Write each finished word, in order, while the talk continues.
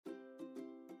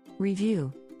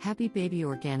Review: Happy Baby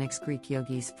Organics Greek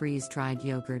Yogis freeze-dried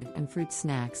yogurt and fruit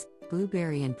snacks,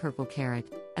 blueberry and purple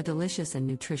carrot, a delicious and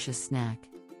nutritious snack.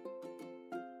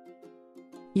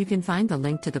 You can find the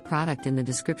link to the product in the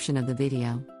description of the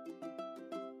video.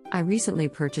 I recently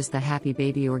purchased the Happy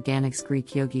Baby Organics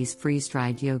Greek Yogis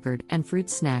freeze-dried yogurt and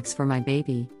fruit snacks for my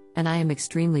baby, and I am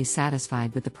extremely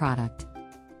satisfied with the product.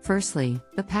 Firstly,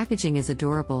 the packaging is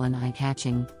adorable and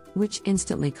eye-catching, which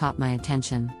instantly caught my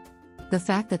attention. The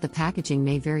fact that the packaging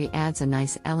may vary adds a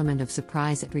nice element of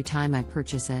surprise every time I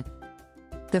purchase it.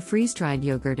 The freeze-dried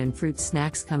yogurt and fruit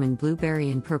snacks come in blueberry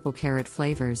and purple carrot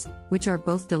flavors, which are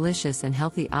both delicious and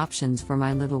healthy options for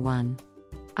my little one.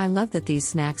 I love that these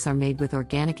snacks are made with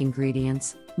organic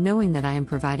ingredients, knowing that I am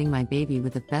providing my baby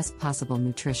with the best possible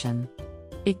nutrition.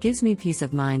 It gives me peace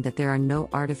of mind that there are no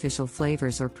artificial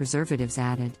flavors or preservatives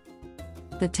added.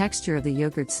 The texture of the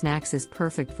yogurt snacks is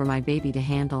perfect for my baby to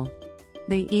handle.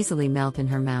 They easily melt in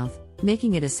her mouth,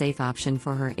 making it a safe option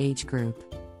for her age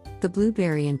group. The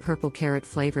blueberry and purple carrot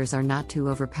flavors are not too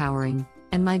overpowering,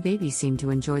 and my baby seemed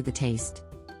to enjoy the taste.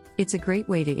 It's a great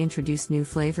way to introduce new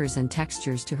flavors and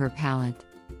textures to her palate.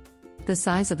 The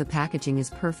size of the packaging is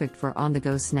perfect for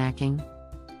on-the-go snacking.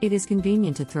 It is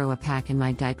convenient to throw a pack in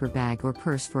my diaper bag or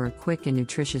purse for a quick and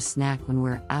nutritious snack when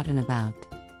we're out and about.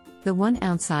 The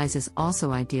 1-ounce size is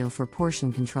also ideal for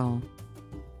portion control.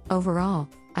 Overall,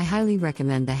 I highly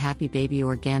recommend the Happy Baby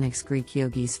Organics Greek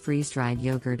Yogis freeze-dried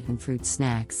yogurt and fruit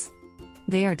snacks.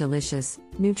 They are delicious,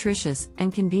 nutritious,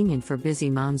 and convenient for busy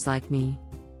moms like me.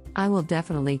 I will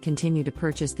definitely continue to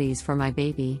purchase these for my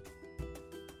baby.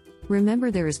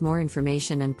 Remember, there is more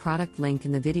information and product link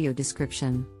in the video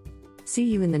description. See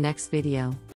you in the next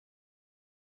video.